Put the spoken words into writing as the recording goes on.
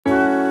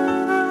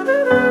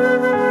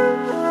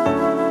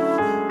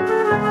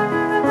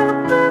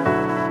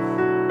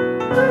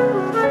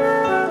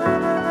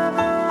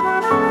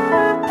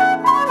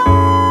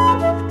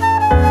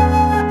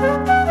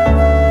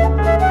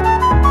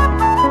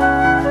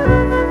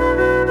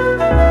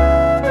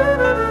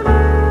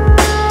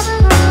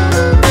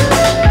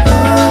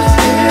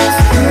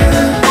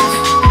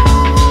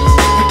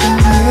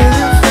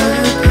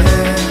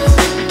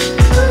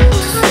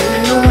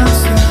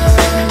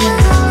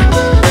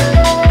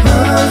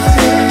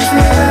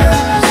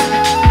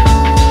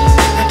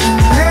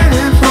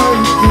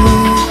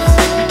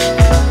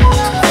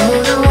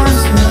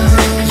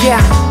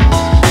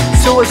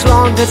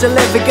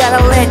never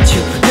gotta let you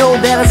know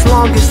that as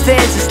long as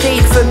there's a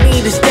stage for me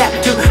to step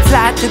to,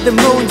 fly to the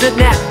moon, to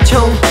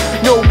Neptune.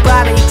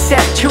 Nobody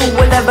except you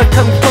will ever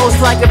come close.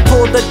 Like I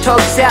pulled the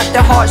tugs out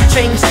the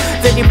heartstrings,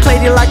 then you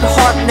played it like a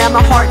harp, now my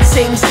heart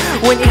sings.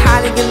 When you're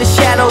hiding in the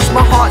shadows,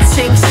 my heart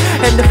sinks.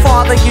 And the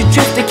farther you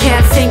drift, I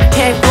can't think,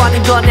 tank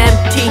running on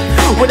empty.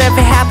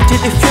 Whatever happened to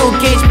the fuel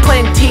gauge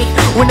plenty?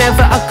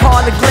 Whenever I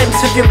caught a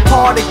glimpse of your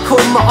particle,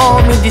 my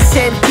army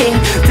descending,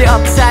 they're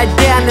upside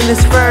down in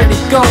this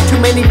vertigo. Too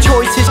many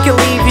choices can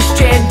leave you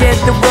stranded.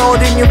 The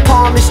road in your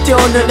palm is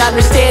still not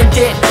understand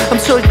it.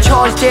 I'm so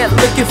charged that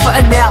looking for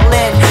an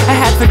outlet. I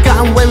had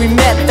forgotten where we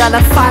met, that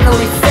I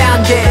finally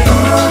found it.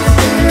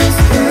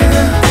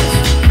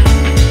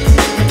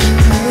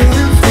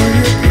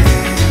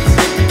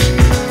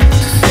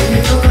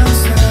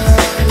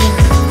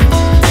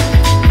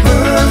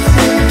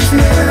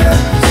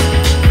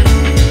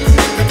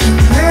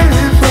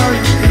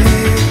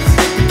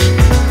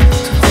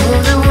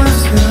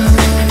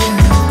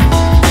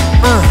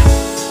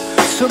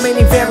 So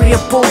many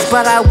variables,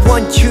 but I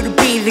want you to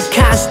be the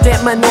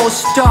constant, my North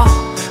Star.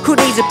 Who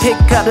needs a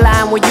pickup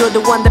line when you're the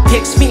one that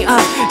picks me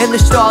up and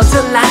the stars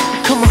align?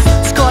 Come on,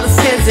 it's called a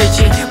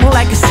synergy, more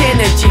like a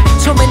synergy.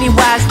 So many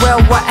whys, well,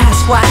 why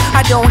ask why?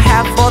 I don't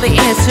have all the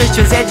answers,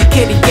 just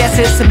educated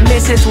guesses and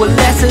misses with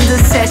lessons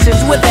and sessions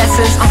with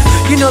lessons.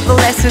 You know the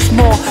lessons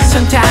more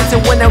sometimes,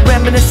 and when I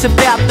reminisce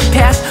about the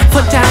past,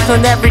 fun times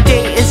on every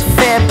day is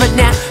fair, but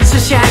now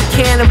sunshine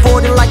can't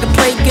avoid it like a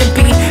plague can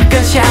be.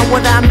 Gunshine,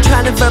 what I'm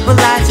trying to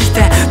verbalize is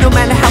that no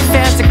matter how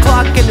fast the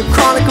clock and the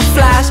chronicle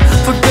flies,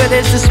 for good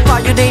as the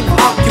spot your name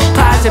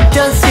occupies. I'm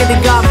done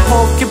sitting on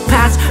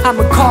porcupines,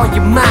 I'ma call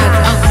you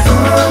mine.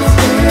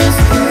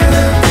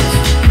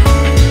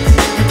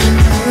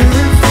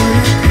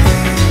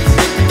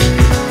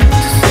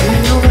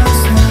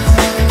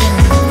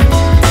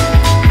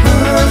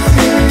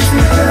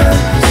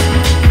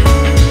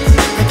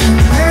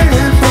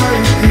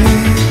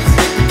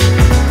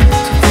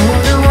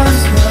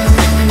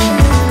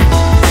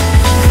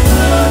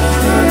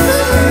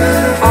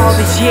 All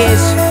these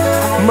years,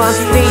 months,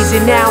 days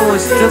and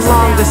hours, the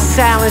longest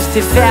silence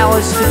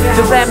devours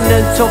the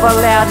remnants of our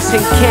loudest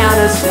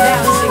encounters.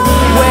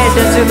 Where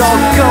does it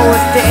all go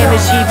if the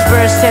energy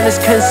bursts and is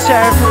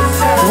conserved?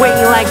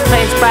 Waiting like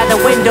plants by the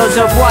windows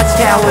of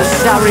watchtowers.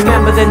 I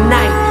remember the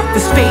night, the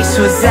space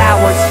was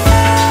ours.